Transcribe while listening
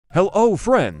Hello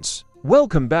friends,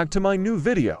 welcome back to my new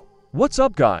video. What's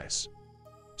up guys?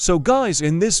 So guys,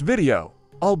 in this video,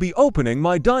 I'll be opening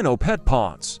my dino pet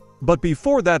pods. But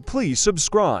before that, please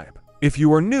subscribe if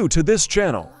you are new to this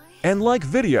channel, and like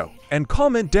video and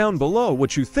comment down below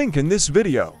what you think in this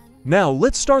video. Now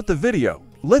let's start the video.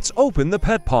 Let's open the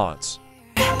pet pods.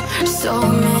 So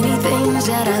many things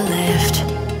that I left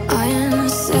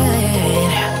unsaid.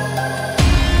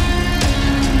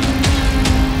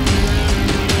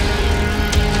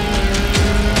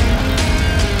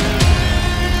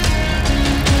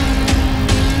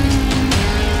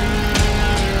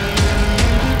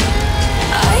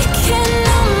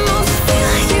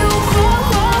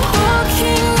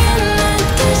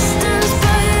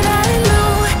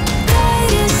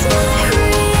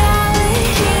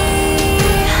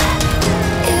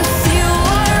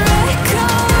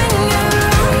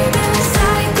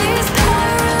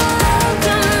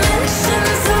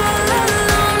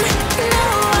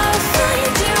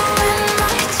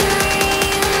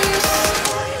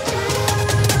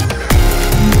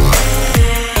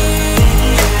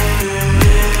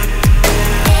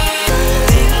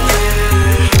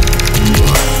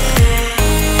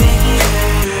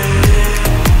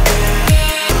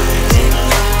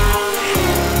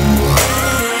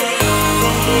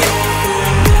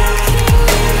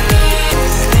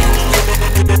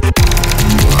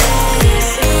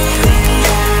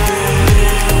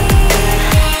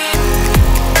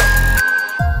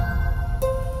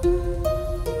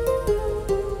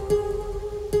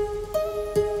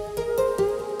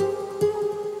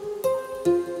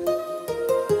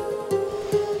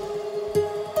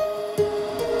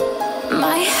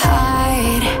 My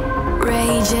heart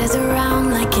rages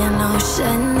around like an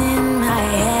ocean in my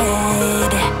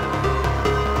head.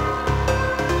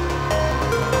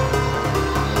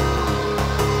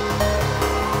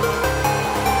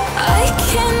 I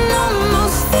can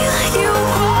almost feel you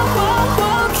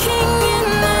walking in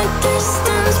the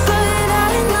distance, but I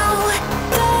know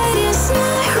that it's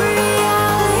not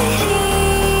reality.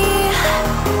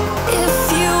 If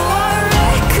you are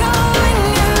echoing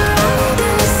around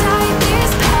inside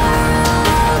these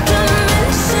parallel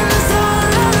dimensions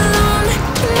all alone,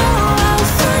 know I'll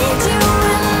find you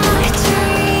in my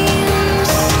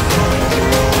dreams. I'll find you in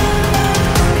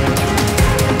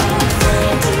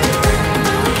my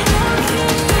walking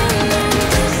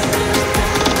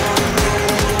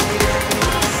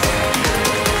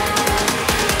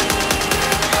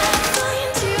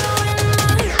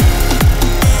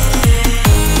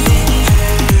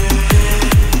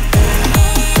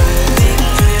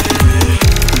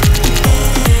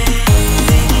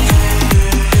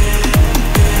the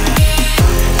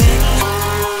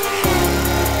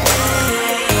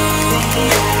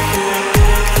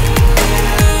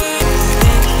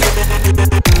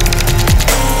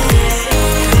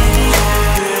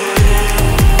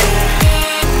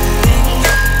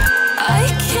I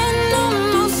can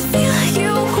almost feel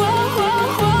you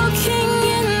walking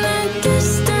in the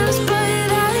distance, but I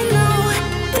know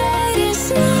that it's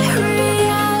not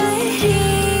reality.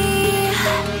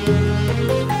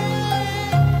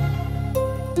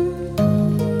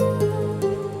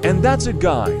 And that's it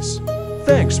guys.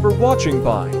 Thanks for watching.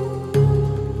 Bye.